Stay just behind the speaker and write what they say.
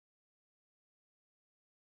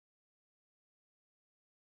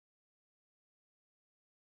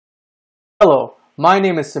Hello, my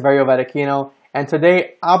name is Saverio Vadacchino, and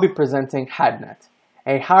today I'll be presenting HADNET,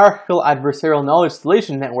 a hierarchical adversarial knowledge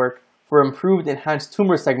distillation network for improved enhanced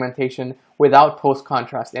tumor segmentation without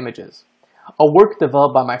post-contrast images, a work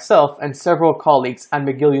developed by myself and several colleagues at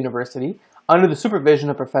McGill University under the supervision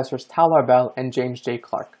of Professors Arbel and James J.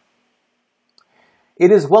 Clark.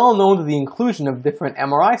 It is well known that the inclusion of different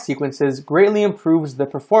MRI sequences greatly improves the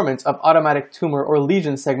performance of automatic tumor or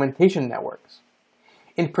lesion segmentation networks.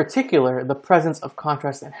 In particular, the presence of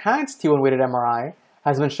contrast-enhanced T1-weighted MRI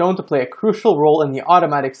has been shown to play a crucial role in the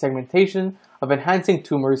automatic segmentation of enhancing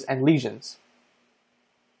tumors and lesions.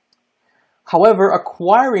 However,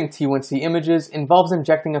 acquiring T1C images involves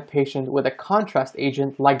injecting a patient with a contrast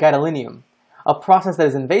agent like gadolinium, a process that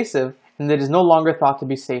is invasive and that is no longer thought to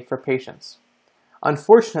be safe for patients.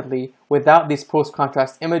 Unfortunately, without these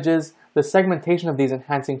post-contrast images, the segmentation of these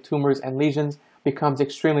enhancing tumors and lesions becomes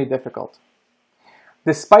extremely difficult.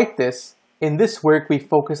 Despite this, in this work we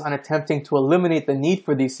focus on attempting to eliminate the need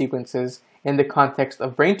for these sequences in the context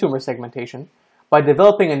of brain tumor segmentation by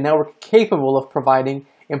developing a network capable of providing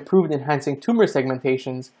improved enhancing tumor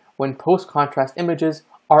segmentations when post-contrast images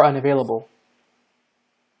are unavailable.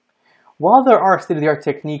 While there are state-of-the-art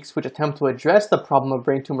techniques which attempt to address the problem of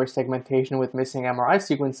brain tumor segmentation with missing MRI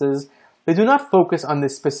sequences, they do not focus on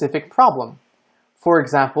this specific problem. For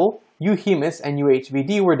example, UHEMIS and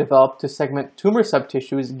UHVD were developed to segment tumor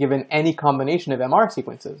subtissues given any combination of MR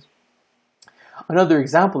sequences. Another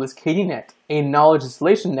example is KDNet, a knowledge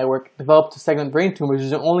distillation network developed to segment brain tumors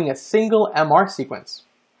using only a single MR sequence.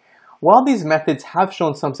 While these methods have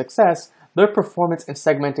shown some success, their performance in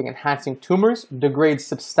segmenting enhancing tumors degrades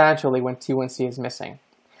substantially when T1C is missing,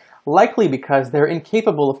 likely because they're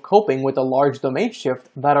incapable of coping with the large domain shift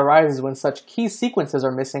that arises when such key sequences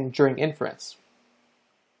are missing during inference.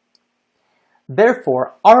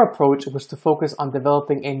 Therefore, our approach was to focus on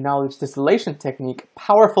developing a knowledge distillation technique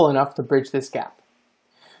powerful enough to bridge this gap.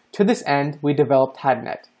 To this end, we developed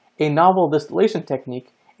HADNET, a novel distillation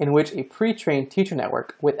technique in which a pre-trained teacher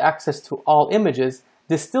network with access to all images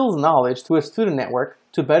distills knowledge to a student network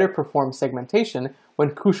to better perform segmentation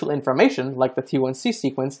when crucial information, like the T1C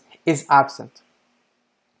sequence, is absent.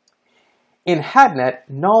 In HADNET,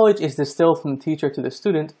 knowledge is distilled from the teacher to the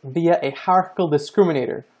student via a hierarchical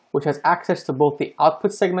discriminator, which has access to both the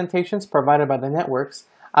output segmentations provided by the networks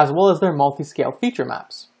as well as their multi-scale feature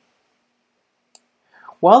maps.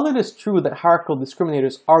 While it is true that hierarchical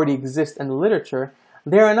discriminators already exist in the literature,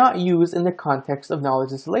 they are not used in the context of knowledge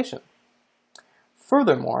distillation.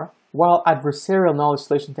 Furthermore, while adversarial knowledge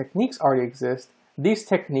distillation techniques already exist, these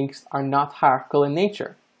techniques are not hierarchical in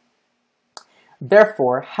nature.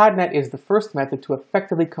 Therefore, HADNET is the first method to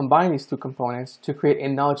effectively combine these two components to create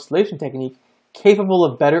a knowledge distillation technique capable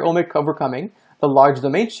of better overcoming the large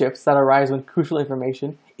domain shifts that arise when crucial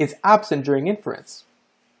information is absent during inference.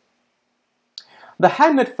 The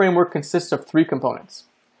HADNET framework consists of three components: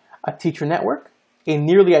 a teacher network, a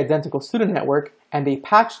nearly identical student network, and a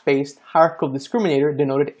patch-based hierarchical discriminator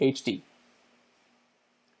denoted HD.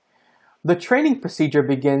 The training procedure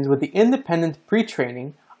begins with the independent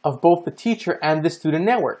pre-training of both the teacher and the student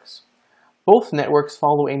networks. Both networks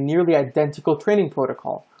follow a nearly identical training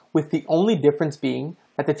protocol, with the only difference being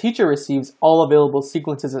that the teacher receives all available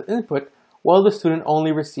sequences as input, while the student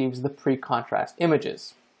only receives the pre-contrast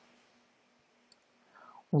images.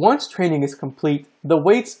 Once training is complete, the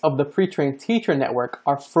weights of the pre-trained teacher network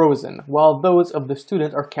are frozen, while those of the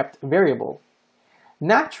student are kept variable.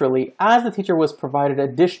 Naturally, as the teacher was provided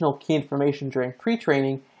additional key information during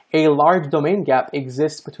pre-training, a large domain gap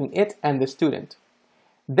exists between it and the student.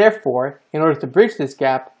 Therefore, in order to bridge this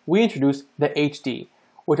gap, we introduce the HD,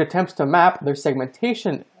 which attempts to map their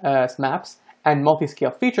segmentation maps and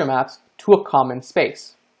multi-scale feature maps to a common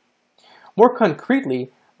space. More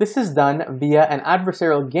concretely, this is done via an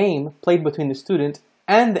adversarial game played between the student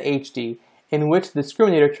and the HD, in which the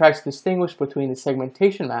discriminator tries to distinguish between the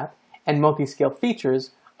segmentation map and multi-scale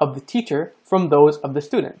features of the teacher from those of the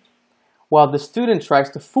student, while the student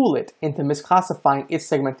tries to fool it into misclassifying its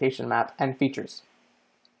segmentation map and features.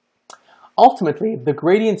 Ultimately, the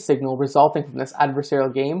gradient signal resulting from this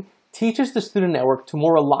adversarial game teaches the student network to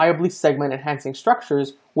more reliably segment enhancing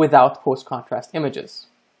structures without post-contrast images.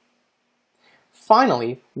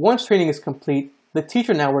 Finally, once training is complete, the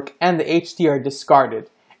teacher network and the HD are discarded,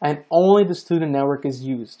 and only the student network is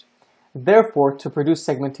used. Therefore, to produce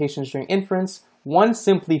segmentations during inference, one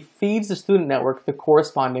simply feeds the student network the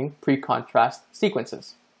corresponding pre-contrast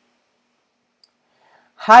sequences.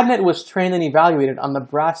 HADNET was trained and evaluated on the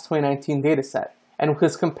BRASS 2019 dataset and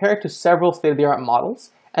was compared to several state-of-the-art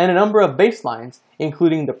models and a number of baselines,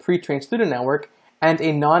 including the pre-trained student network and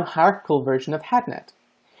a non-hierarchical version of HADNET.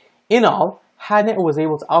 In all, HADNET was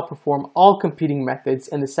able to outperform all competing methods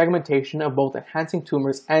in the segmentation of both enhancing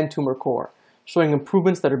tumors and tumor core, showing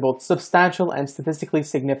improvements that are both substantial and statistically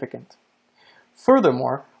significant.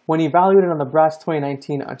 Furthermore, when evaluated on the BRAS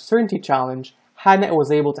 2019 Uncertainty Challenge, HADNET was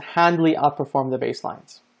able to handily outperform the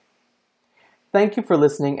baselines. Thank you for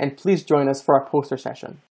listening, and please join us for our poster session.